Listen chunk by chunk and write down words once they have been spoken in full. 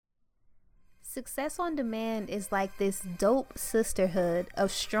Success on Demand is like this dope sisterhood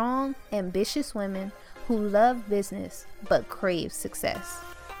of strong, ambitious women who love business but crave success.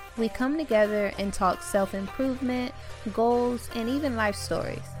 We come together and talk self-improvement, goals, and even life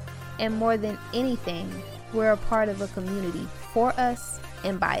stories. And more than anything, we're a part of a community for us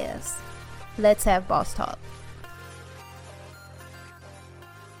and by us. Let's have Boss Talk.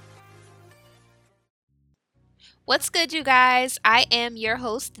 What's good, you guys? I am your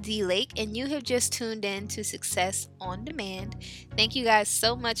host, D Lake, and you have just tuned in to Success on Demand. Thank you guys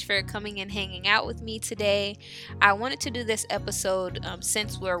so much for coming and hanging out with me today. I wanted to do this episode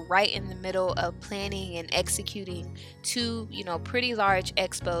since we're right in the middle of planning and executing two, pretty large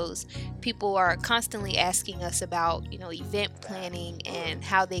expos. People are constantly asking us about, event planning and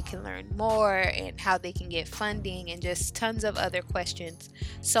how they can learn more and how they can get funding and just tons of other questions.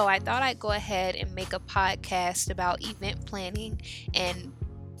 So I thought I'd go ahead and make a podcast about event planning and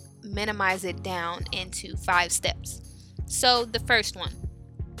minimize it down into 5 steps. So the first one,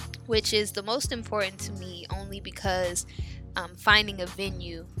 which is the most important to me only because finding a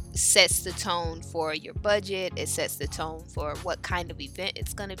venue sets the tone for your budget. It sets the tone for what kind of event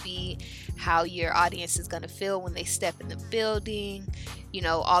it's going to be, how your audience is going to feel when they step in the building,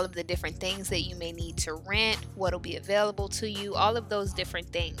 all of the different things that you may need to rent, what'll be available to you, all of those different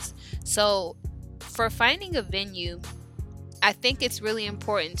things. So for finding a venue, I think it's really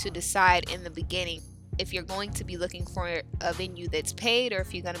important to decide in the beginning if you're going to be looking for a venue that's paid or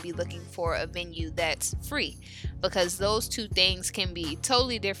if you're going to be looking for a venue that's free, because those two things can be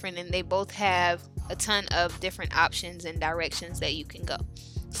totally different and they both have a ton of different options and directions that you can go.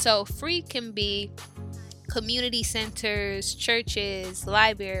 So free can be community centers, churches,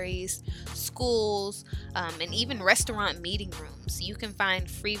 libraries, schools, and even restaurant meeting rooms. You can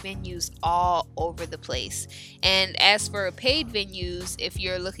find free venues all over the place. And as for paid venues, if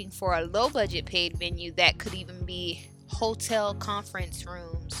you're looking for a low budget paid venue, that could even be hotel conference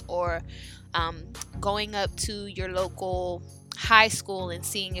rooms or going up to your local high school and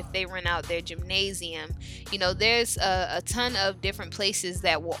seeing if they rent out their gymnasium. There's a ton of different places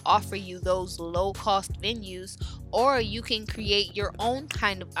that will offer you those low cost venues, or you can create your own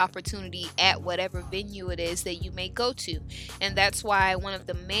kind of opportunity at whatever venue it is that you may go to. And that's why one of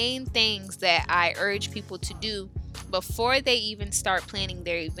the main things that I urge people to do before they even start planning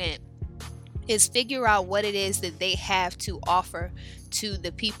their event is figure out what it is that they have to offer to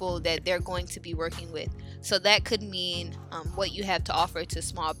the people that they're going to be working with. So that could mean what you have to offer to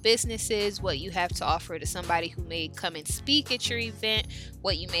small businesses, what you have to offer to somebody who may come and speak at your event,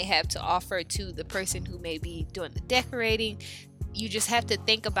 what you may have to offer to the person who may be doing the decorating. You just have to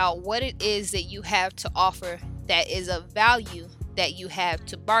think about what it is that you have to offer that is of value that you have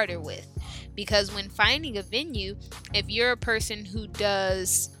to barter with. Because when finding a venue, if you're a person who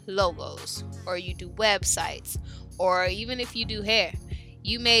does logos or you do websites or even if you do hair,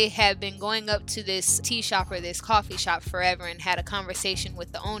 you may have been going up to this tea shop or this coffee shop forever and had a conversation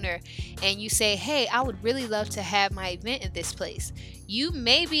with the owner and you say, hey, I would really love to have my event at this place. You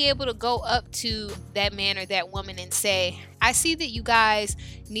may be able to go up to that man or that woman and say, I see that you guys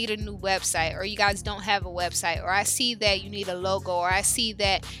need a new website, or you guys don't have a website, or I see that you need a logo, or I see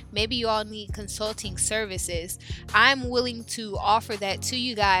that maybe you all need consulting services. I'm willing to offer that to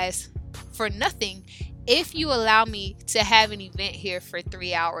you guys for nothing if you allow me to have an event here for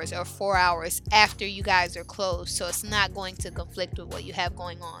 3 hours or 4 hours after you guys are closed, so it's not going to conflict with what you have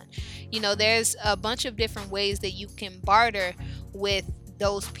going on. There's a bunch of different ways that you can barter with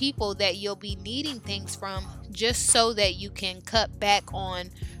those people that you'll be needing things from, just so that you can cut back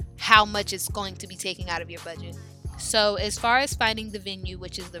on how much it's going to be taking out of your budget. So as far as finding the venue,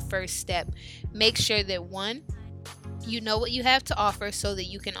 which is the first step, make sure that one, you know what you have to offer so that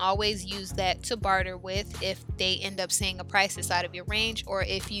you can always use that to barter with if they end up saying a price that's out of your range, or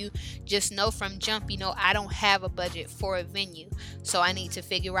if you just know from jump, I don't have a budget for a venue, so I need to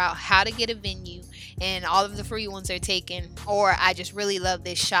figure out how to get a venue and all of the free ones are taken, or I just really love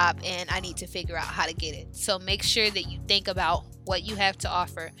this shop and I need to figure out how to get it. So make sure that you think about what you have to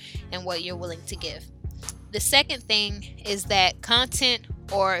offer and what you're willing to give. The second thing is that content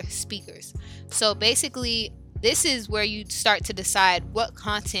or speakers. So basically, this is where you start to decide what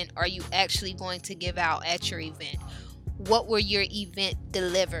content are you actually going to give out at your event. What will your event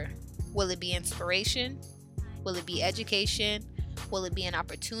deliver? Will it be inspiration? Will it be education? Will it be an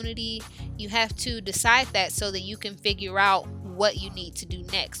opportunity? You have to decide that so that you can figure out what you need to do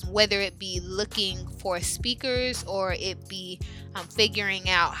next, whether it be looking for speakers or it be figuring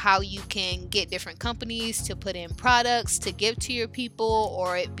out how you can get different companies to put in products to give to your people,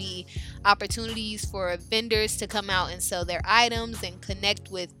 or it be opportunities for vendors to come out and sell their items and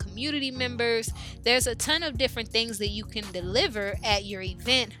connect with community members. There's a ton of different things that you can deliver at your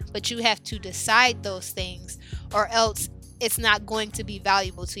event, but you have to decide those things, or else it's not going to be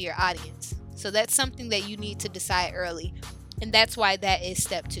valuable to your audience. So that's something that you need to decide early, and that's why that is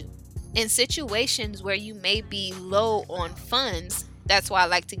step 2. In situations where you may be low on funds, that's why I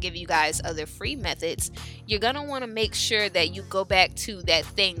like to give you guys other free methods. You're going to want to make sure that you go back to that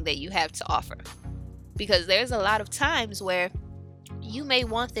thing that you have to offer, because there's a lot of times where you may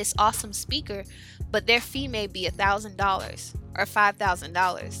want this awesome speaker, but their fee may be $1,000 or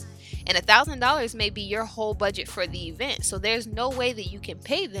 $5,000. And $1,000 may be your whole budget for the event. So there's no way that you can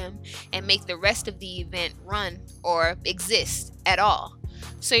pay them and make the rest of the event run or exist at all.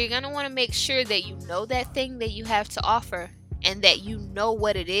 So you're going to want to make sure that you know that thing that you have to offer, and that you know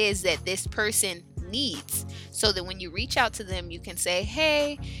what it is that this person needs, so that when you reach out to them, you can say,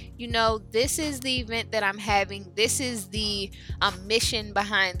 hey, this is the event that I'm having. This is the mission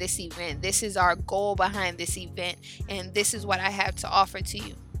behind this event. This is our goal behind this event. And this is what I have to offer to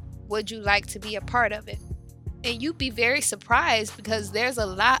you. Would you like to be a part of it? And you'd be very surprised, because there's a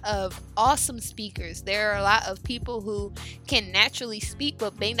lot of awesome speakers. There are a lot of people who can naturally speak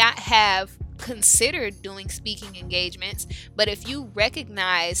but may not have considered doing speaking engagements. But if you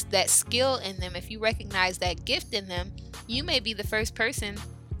recognize that skill in them, if you recognize that gift in them, you may be the first person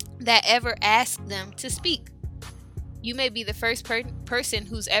that ever asked them to speak. You may be the first person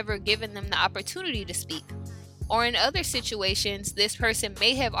who's ever given them the opportunity to speak. Or in other situations, this person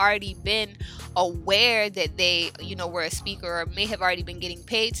may have already been aware that they, were a speaker, or may have already been getting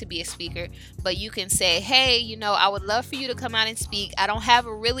paid to be a speaker. But you can say, hey, I would love for you to come out and speak. I don't have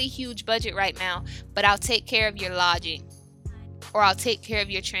a really huge budget right now, but I'll take care of your lodging, or I'll take care of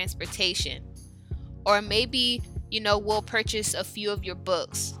your transportation. Or maybe, we'll purchase a few of your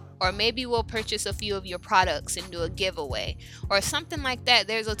books. Or maybe we'll purchase a few of your products and do a giveaway or something like that.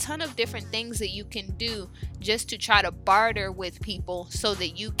 There's a ton of different things that you can do just to try to barter with people, so that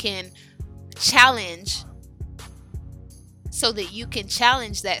you can challenge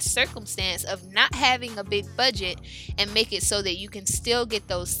that circumstance of not having a big budget, and make it so that you can still get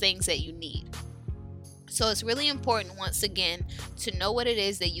those things that you need. So it's really important, once again, to know what it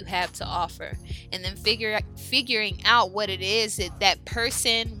is that you have to offer, and then figuring out what it is that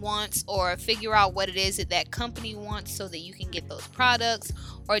person wants, or figure out what it is that company wants, so that you can get those products,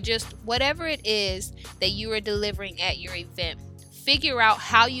 or just whatever it is that you are delivering at your event. Figure out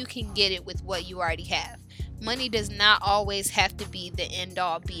how you can get it with what you already have. Money does not always have to be the end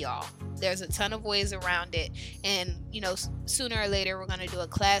all be all. There's a ton of ways around it, and sooner or later we're going to do a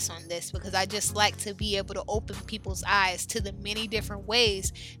class on this, because I just like to be able to open people's eyes to the many different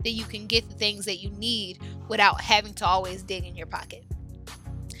ways that you can get the things that you need without having to always dig in your pocket.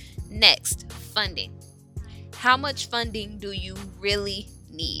 Next, funding. How much funding do you really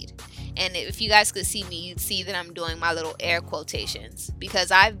need? And if you guys could see me, you'd see that I'm doing my little air quotations, because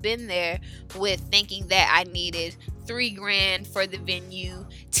I've been there with thinking that I needed $3,000 for the venue,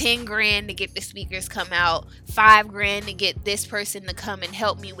 $10,000 to get the speakers come out, $5,000 to get this person to come and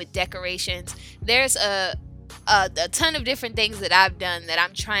help me with decorations. There's a ton of different things that I've done that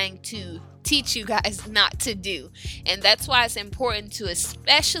I'm trying to teach you guys not to do. And that's why it's important to,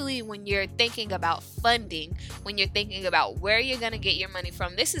 especially when you're thinking about funding, when you're thinking about where you're going to get your money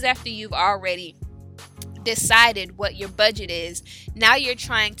from. This is after you've already decided what your budget is. Now you're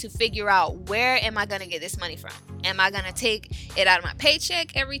trying to figure out, where am I going to get this money from? Am I going to take it out of my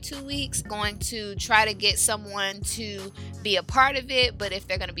paycheck every 2 weeks? Going to try to get someone to be a part of it, but if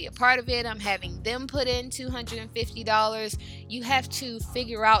they're going to be a part of it, I'm having them put in $250. You have to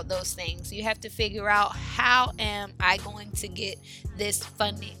figure out those things. You have to figure out, how am I going to get this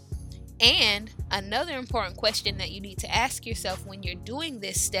funding? And another important question that you need to ask yourself when you're doing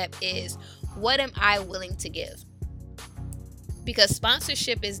this step is, what am I willing to give? Because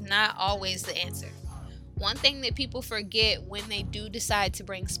sponsorship is not always the answer. One thing that people forget when they do decide to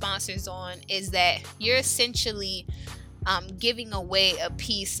bring sponsors on is that you're essentially giving away a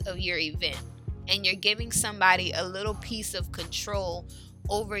piece of your event, and you're giving somebody a little piece of control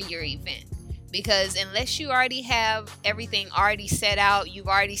over your event. Because unless you already have everything already set out, you've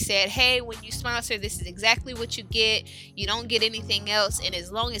already said, hey, when you sponsor, this is exactly what you get. You don't get anything else. And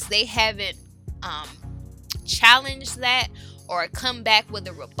as long as they haven't challenged that, or come back with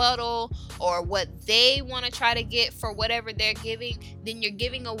a rebuttal or what they want to try to get for whatever they're giving, then you're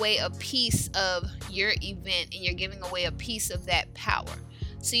giving away a piece of your event and you're giving away a piece of that power.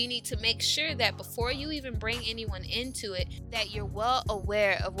 So you need to make sure that before you even bring anyone into it, that you're well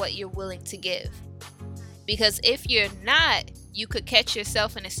aware of what you're willing to give. Because if you're not, you could catch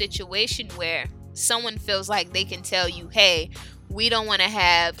yourself in a situation where someone feels like they can tell you, hey, we don't want to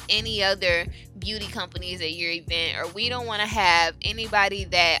have any other beauty companies at your event, or we don't want to have anybody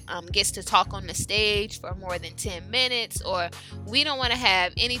that gets to talk on the stage for more than 10 minutes, or we don't want to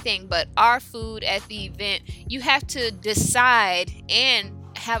have anything but our food at the event. You have to decide and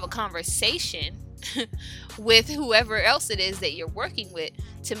have a conversation with whoever else it is that you're working with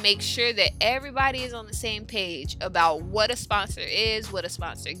to make sure that everybody is on the same page about what a sponsor is, what a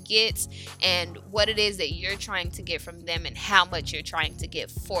sponsor gets, and what it is that you're trying to get from them and how much you're trying to get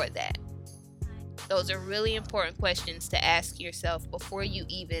for that. Those are really important questions to ask yourself before you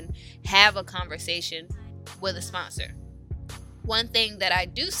even have a conversation with a sponsor. One thing that I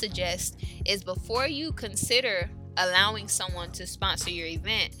do suggest is before you consider allowing someone to sponsor your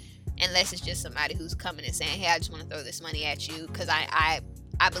event, unless it's just somebody who's coming and saying, hey, I just want to throw this money at you because I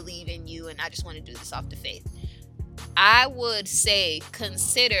believe in you and I just want to do this off the faith. I would say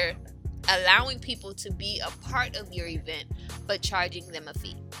consider allowing people to be a part of your event, but charging them a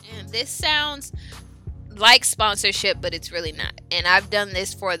fee. And this sounds like sponsorship, but it's really not. And I've done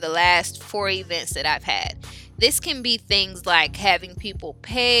this for the last 4 events that I've had. This can be things like having people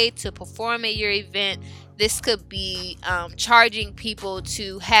pay to perform at your event. This could be charging people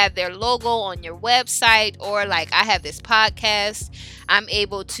to have their logo on your website, or like I have this podcast, I'm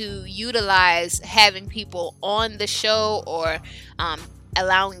able to utilize having people on the show, or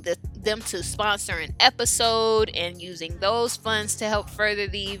allowing them to sponsor an episode and using those funds to help further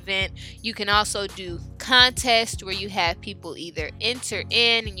the event. You can also do contests where you have people either enter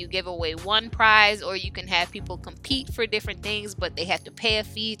in and you give away one prize, or you can have people compete for different things, but they have to pay a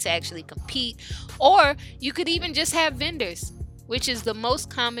fee to actually compete. Or you could even just have vendors, which is the most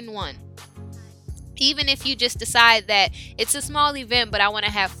common one. Even if you just decide that it's a small event, but I want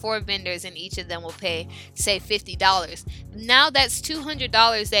to have 4 vendors and each of them will pay, say, $50. Now that's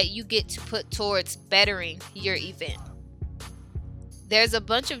 $200 that you get to put towards bettering your event. There's a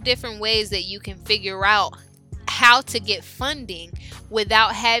bunch of different ways that you can figure out how to get funding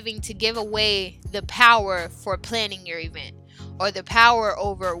without having to give away the power for planning your event, or the power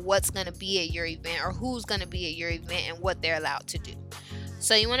over what's going to be at your event, or who's going to be at your event and what they're allowed to do.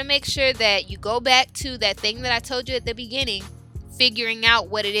 So you want to make sure that you go back to that thing that I told you at the beginning, figuring out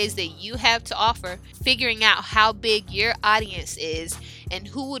what it is that you have to offer, figuring out how big your audience is and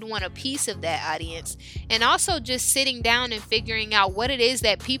who would want a piece of that audience, and also just sitting down and figuring out what it is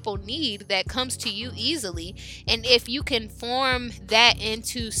that people need that comes to you easily, and if you can form that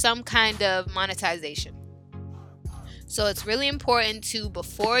into some kind of monetization. So it's really important to,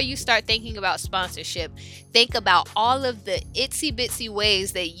 before you start thinking about sponsorship, think about all of the itsy bitsy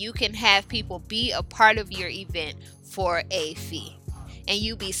ways that you can have people be a part of your event for a fee. And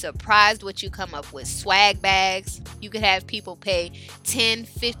you'd be surprised what you come up with. Swag bags. You could have people pay $10,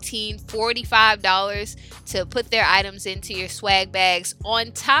 $15, $45 to put their items into your swag bags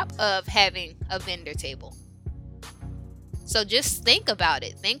on top of having a vendor table. So just think about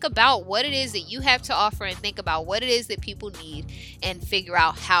it. Think about what it is that you have to offer, and think about what it is that people need, and figure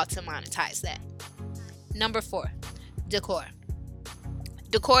out how to monetize that. Number 4, decor.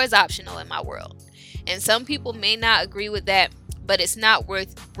 Decor is optional in my world. And some people may not agree with that, but it's not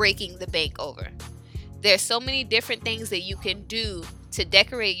worth breaking the bank over. There's so many different things that you can do to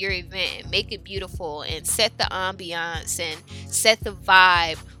decorate your event and make it beautiful and set the ambiance and set the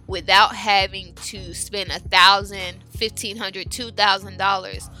vibe without having to spend $1,000, $1,500,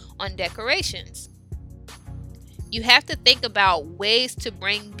 $2,000 on decorations. You have to think about ways to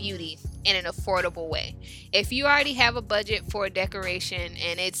bring beauty in an affordable way. If you already have a budget for a decoration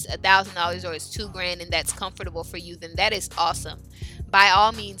and it's $1,000 or it's $2,000 and that's comfortable for you, then that is awesome. By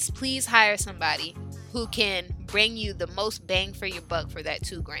all means, please hire somebody who can bring you the most bang for your buck for that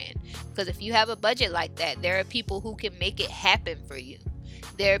 $2,000. Because if you have a budget like that, there are people who can make it happen for you.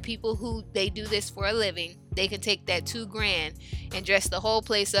 There are people who, they do this for a living. They can take that $2,000 and dress the whole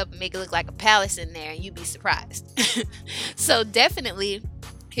place up and make it look like a palace in there, and you'd be surprised. So definitely,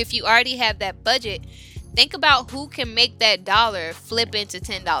 if you already have that budget, think about who can make that dollar flip into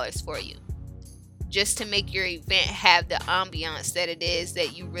 $10 for you, just to make your event have the ambiance that it is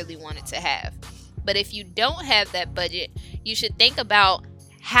that you really want it to have. But if you don't have that budget, you should think about,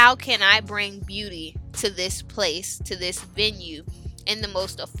 how can I bring beauty to this place, to this venue, in the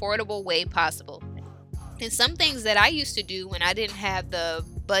most affordable way possible? And some things that I used to do when I didn't have the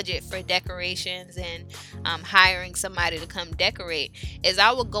budget for decorations and hiring somebody to come decorate is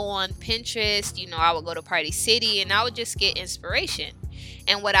I would go on Pinterest, I would go to Party City, and I would just get inspiration.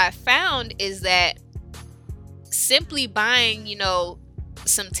 And what I found is that simply buying,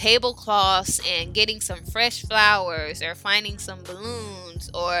 some tablecloths and getting some fresh flowers, or finding some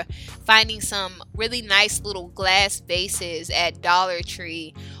balloons, or finding some really nice little glass vases at Dollar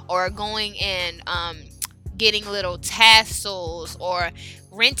Tree, or going and getting little tassels, or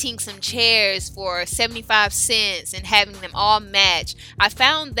renting some chairs for 75 cents and having them all match. I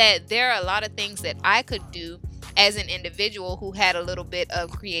found that there are a lot of things that I could do as an individual who had a little bit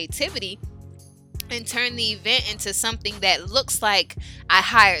of creativity and turn the event into something that looks like I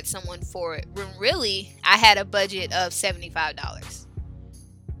hired someone for it, when really I had a budget of $75.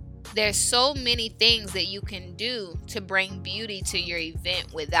 There's so many things that you can do to bring beauty to your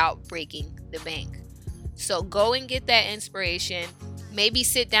event without breaking the bank. So go and get that inspiration. Maybe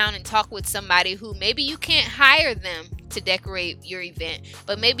sit down and talk with somebody who maybe you can't hire them to decorate your event,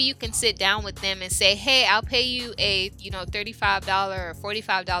 but maybe you can sit down with them and say, hey, I'll pay you a $35 or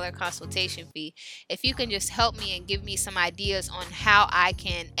 $45 consultation fee if you can just help me and give me some ideas on how I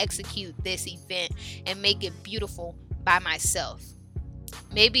can execute this event and make it beautiful by myself.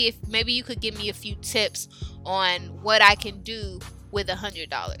 Maybe you could give me a few tips on what I can do with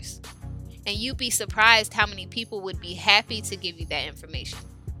 $100. And you'd be surprised how many people would be happy to give you that information.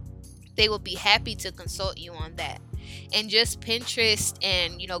 They would be happy to consult you on that. And just Pinterest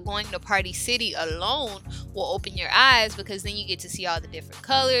and going to Party City alone will open your eyes, because then you get to see all the different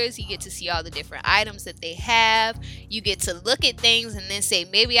colors, you get to see all the different items that they have, you get to look at things and then say,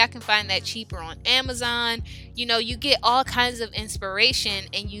 maybe I can find that cheaper on Amazon. You get all kinds of inspiration,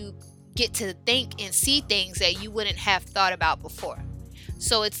 and you get to think and see things that you wouldn't have thought about before.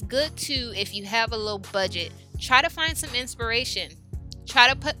 So it's good to, if you have a little budget, try to find some inspiration. Try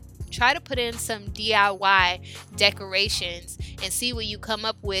to put in some DIY decorations and see what you come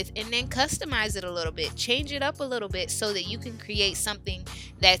up with, and then customize it a little bit, change it up a little bit, so that you can create something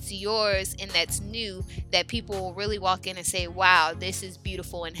that's yours and that's new, that people will really walk in and say, wow, this is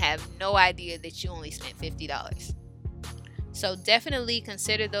beautiful, and have no idea that you only spent $50. So definitely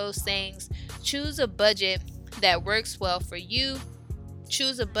consider those things. Choose a budget that works well for you.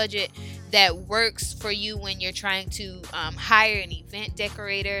 Choose a budget that works for you when you're trying to hire an event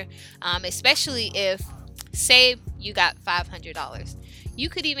decorator, especially if, say, you got $500. You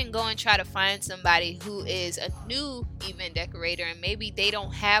could even go and try to find somebody who is a new event decorator, and maybe they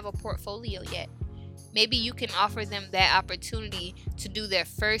don't have a portfolio yet. Maybe you can offer them that opportunity to do their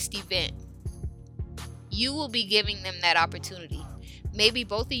first event. You will be giving them that opportunity. Maybe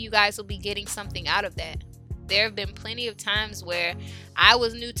both of you guys will be getting something out of that. There have been plenty of times where I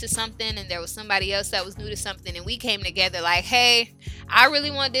was new to something and there was somebody else that was new to something, and we came together like, hey, I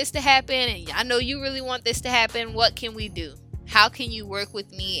really want this to happen, and I know you really want this to happen. What can we do? How can you work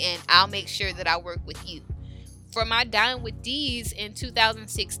with me, and I'll make sure that I work with you? For my Dine with D's in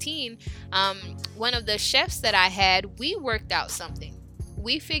 2016, one of the chefs that I had, we worked out something.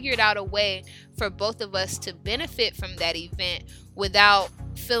 We figured out a way for both of us to benefit from that event without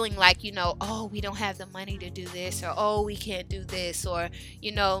feeling like, oh, we don't have the money to do this, or oh, we can't do this, or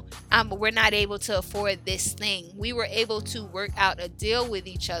we're not able to afford this thing. We were able to work out a deal with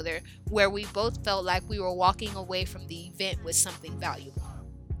each other where we both felt like we were walking away from the event with something valuable.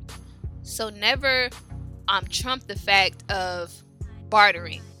 So never trump the fact of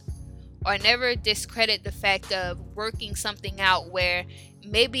bartering, or never discredit the fact of working something out where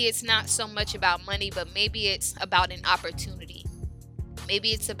maybe it's not so much about money, but maybe it's about an opportunity. Maybe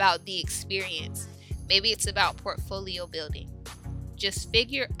it's about the experience. Maybe it's about portfolio building. Just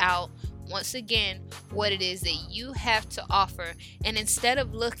figure out, once again, what it is that you have to offer. And instead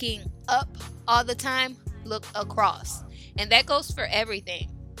of looking up all the time, look across. And that goes for everything.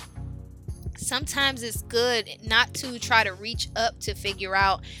 Sometimes it's good not to try to reach up to figure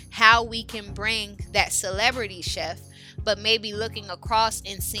out how we can bring that celebrity chef, but maybe looking across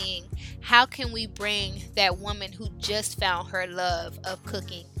and seeing, how can we bring that woman who just found her love of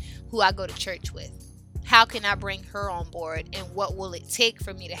cooking, who I go to church with? How can I bring her on board, and what will it take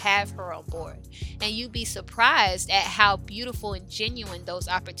for me to have her on board? And you'd be surprised at how beautiful and genuine those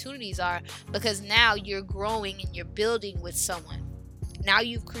opportunities are, because now you're growing and you're building with someone. Now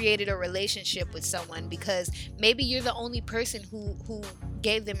you've created a relationship with someone, because maybe you're the only person who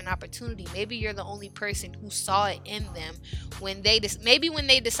gave them an opportunity. Maybe you're the only person who saw it in them when they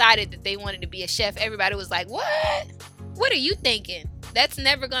decided that they wanted to be a chef. Everybody was like, what are you thinking? That's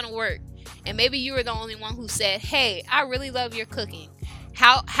never gonna work. And maybe you were the only one who said, hey, I really love your cooking.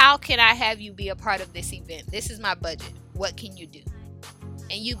 How can I have you be a part of this event? This is my budget. What can you do?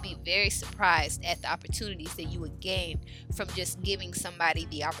 And you'd be very surprised at the opportunities that you would gain from just giving somebody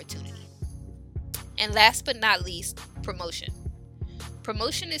the opportunity. And last but not least, promotion.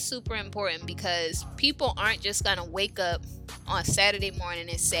 Promotion is super important because people aren't just going to wake up on Saturday morning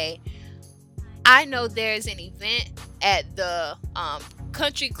and say, I know there's an event at the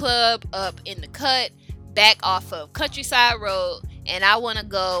country club up in the cut back off of Countryside Road, and I want to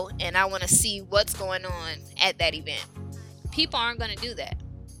go and I want to see what's going on at that event. People aren't going to do that.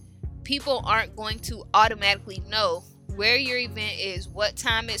 People aren't going to automatically know where your event is, what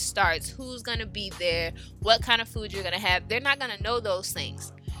time it starts, who's going to be there, what kind of food you're going to have. They're not going to know those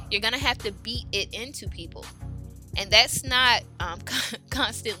things. You're going to have to beat it into people. And that's not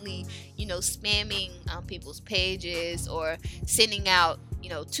constantly, spamming people's pages or sending out,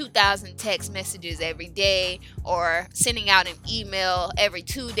 2,000 text messages every day or sending out an email every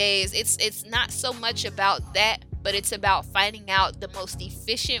 2 days. It's not so much about that, but it's about finding out the most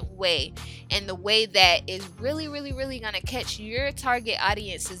efficient way and the way that is really, really, really going to catch your target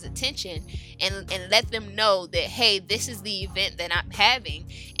audience's attention and let them know that, hey, this is the event that I'm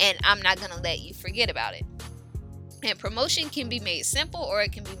having and I'm not going to let you forget about it. And promotion can be made simple or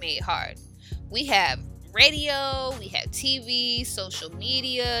it can be made hard. We have radio, we have TV, social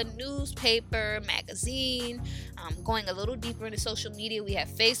media, newspaper, magazine. Going a little deeper into social media, we have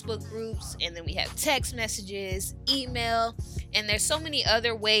Facebook groups, and then we have text messages, email, and there's so many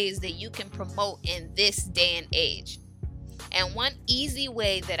other ways that you can promote in this day and age. And one easy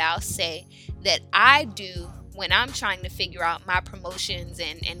way that I'll say that I do when I'm trying to figure out my promotions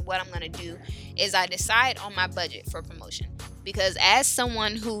and what I'm going to do is I decide on my budget for promotion. Because as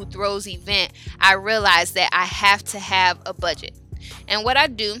someone who throws event, I realize that I have to have a budget. And what I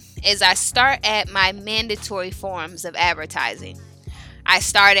do is I start at my mandatory forms of advertising. I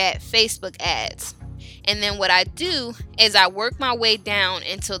start at Facebook ads. And then what I do is I work my way down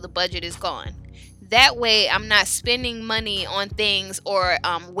until the budget is gone. That way I'm not spending money on things or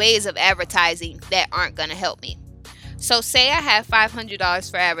ways of advertising that aren't going to help me. So say I have $500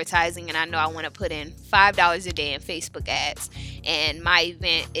 for advertising and I know I want to put in $5 a day in Facebook ads and my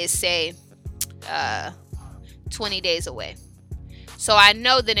event is say 20 days away. So I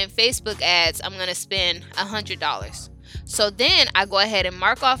know that in Facebook ads I'm going to spend $100. So then I go ahead and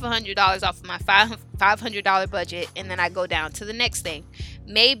mark off $100 off of my $500 budget and then I go down to the next thing.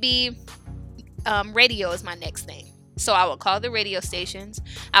 Maybe radio is my next thing. So I would call the radio stations.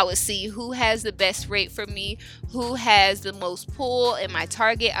 I would see who has the best rate for me, who has the most pull in my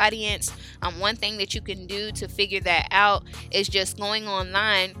target audience. One thing that you can do to figure that out is just going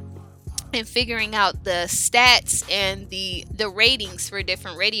online and figuring out the stats and the ratings for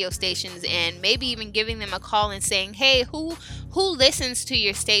different radio stations and maybe even giving them a call and saying, hey, who listens to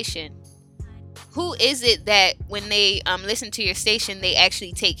your station? Who is it that when they listen to your station, they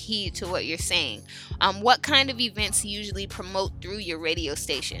actually take heed to what you're saying? What kind of events usually promote through your radio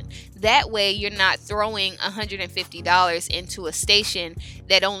station? That way you're not throwing $150 into a station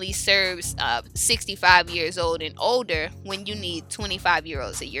that only serves 65 years old and older when you need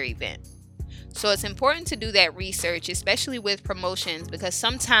 25-year-olds at your event. So it's important to do that research, especially with promotions, because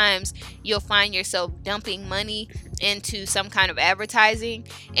sometimes you'll find yourself dumping money into some kind of advertising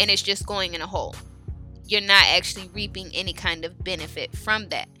and it's just going in a hole. You're not actually reaping any kind of benefit from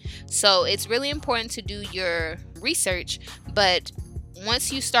that. So it's really important to do your research, but once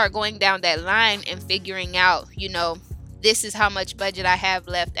you start going down that line and figuring out, this is how much budget I have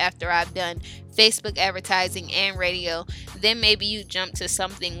left after I've done Facebook advertising and radio, then maybe you jump to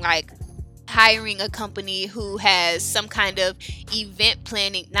something like hiring a company who has some kind of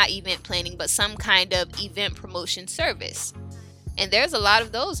but some kind of event promotion service. And there's a lot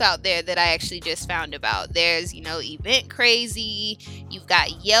of those out there that I actually just found about. There's, Event Crazy. You've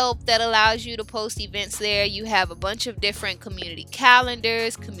got Yelp that allows you to post events there. You have a bunch of different community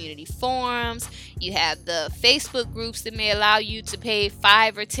calendars, community forums. You have the Facebook groups that may allow you to pay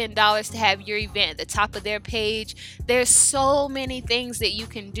 $5 or $10 to have your event at the top of their page. There's so many things that you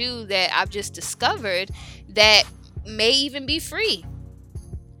can do that I've just discovered that may even be free.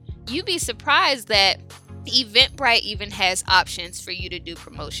 You'd be surprised that Eventbrite even has options for you to do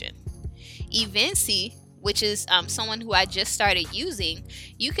promotion. Eventsy, which is someone who I just started using,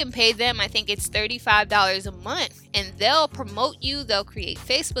 you can pay them, I think it's $35 a month, and they'll promote you. They'll create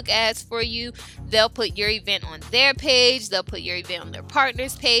Facebook ads for you. They'll put your event on their page. They'll put your event on their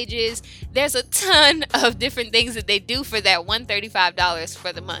partners' pages. There's a ton of different things that they do for that $135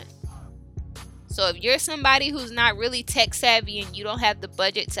 for the month. So if you're somebody who's not really tech savvy and you don't have the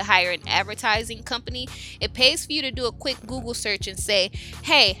budget to hire an advertising company, it pays for you to do a quick Google search and say,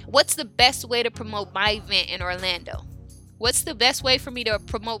 hey, what's the best way to promote my event in Orlando? What's the best way for me to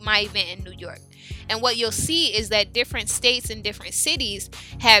promote my event in New York? And what you'll see is that different states and different cities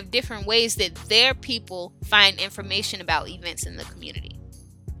have different ways that their people find information about events in the community.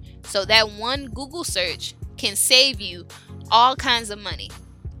 So that one Google search can save you all kinds of money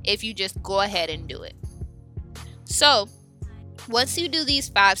if you just go ahead and do it. So once you do these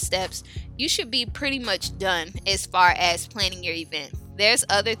 5 steps, you should be pretty much done as far as planning your event. There's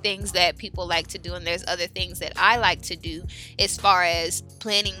other things that people like to do, and there's other things that I like to do as far as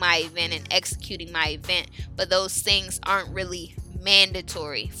planning my event and executing my event, but those things aren't really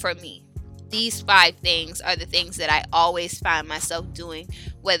mandatory for me. These 5 things are the things that I always find myself doing,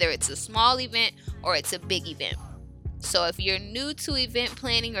 whether it's a small event or it's a big event. So if you're new to event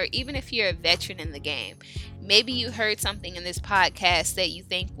planning, or even if you're a veteran in the game, maybe you heard something in this podcast that you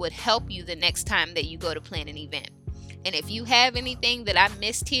think would help you the next time that you go to plan an event. And if you have anything that I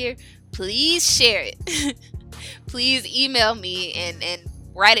missed here, please share it. Please email me and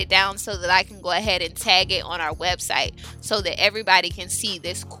write it down so that I can go ahead and tag it on our website so that everybody can see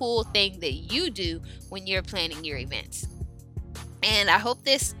this cool thing that you do when you're planning your events. And I hope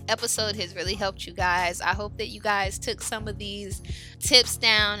this episode has really helped you guys. I hope that you guys took some of these tips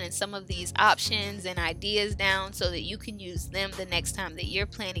down and some of these options and ideas down so that you can use them the next time that you're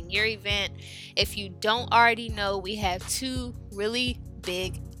planning your event. If you don't already know, we have 2 really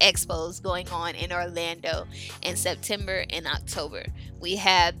big expos going on in Orlando in September and October. We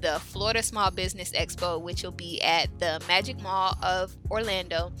have the Florida Small Business Expo, which will be at the Magic Mall of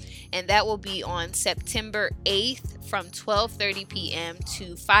Orlando, and that will be on September 8th from 12:30 p.m.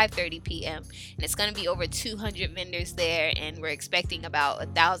 to 5:30 p.m. And it's going to be over 200 vendors there, and we're expecting about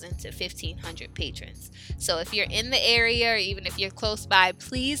 1,000 to 1,500 patrons. So if you're in the area, or even if you're close by,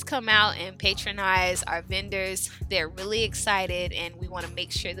 please come out and patronize our vendors. They're really excited, and we want to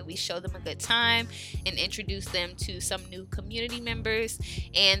make sure that we show them a good time and introduce them to some new community members.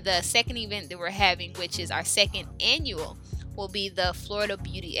 And the second event that we're having, which is our second annual, will be the Florida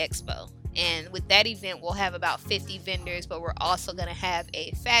Beauty Expo. And with that event, we'll have about 50 vendors, but we're also going to have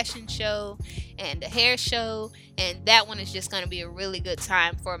a fashion show and a hair show. And that one is just going to be a really good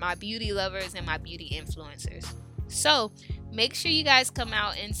time for my beauty lovers and my beauty influencers. So make sure you guys come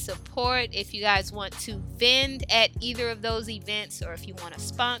out and support. If you guys want to vend at either of those events, or if you want to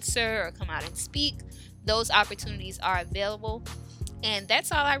sponsor or come out and speak, those opportunities are available. And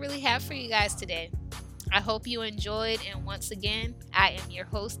that's all I really have for you guys today. I hope you enjoyed, and once again, I am your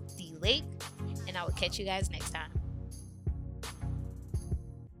host, D Lake, and I will catch you guys next time.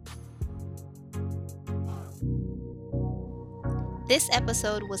 This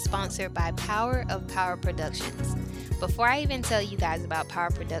episode was sponsored by Power of Power Productions. Before I even tell you guys about Power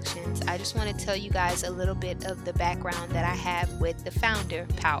Productions, I just want to tell you guys a little bit of the background that I have with the founder,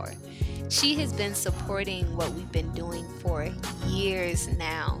 Power. She has been supporting what we've been doing for years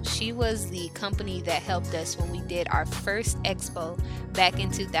now. She was the company that helped us when we did our first expo back in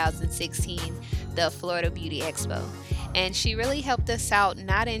 2016, the Florida Beauty Expo. And she really helped us out,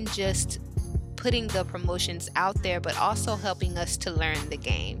 not in just putting the promotions out there, but also helping us to learn the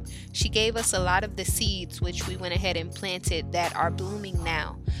game. She gave us a lot of the seeds, which we went ahead and planted, that are blooming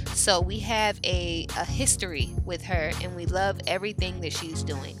now. So we have a history with her, and we love everything that she's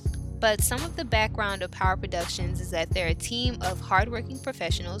doing. But some of the background of Power Productions is that they're a team of hardworking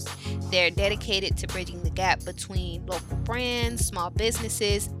professionals. They're dedicated to bridging the gap between local brands, small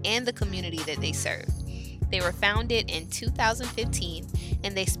businesses, and the community that they serve. They were founded in 2015,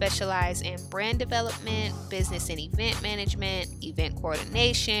 and they specialize in brand development, business and event management, event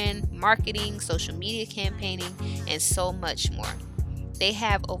coordination, marketing, social media campaigning, and so much more. They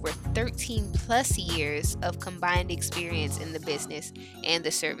have over 13 plus years of combined experience in the business and the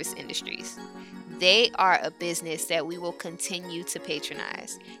service industries. They are a business that we will continue to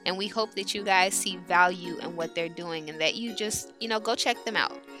patronize, and we hope that you guys see value in what they're doing and that you just, go check them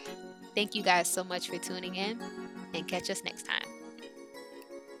out. Thank you guys so much for tuning in, and catch us next time.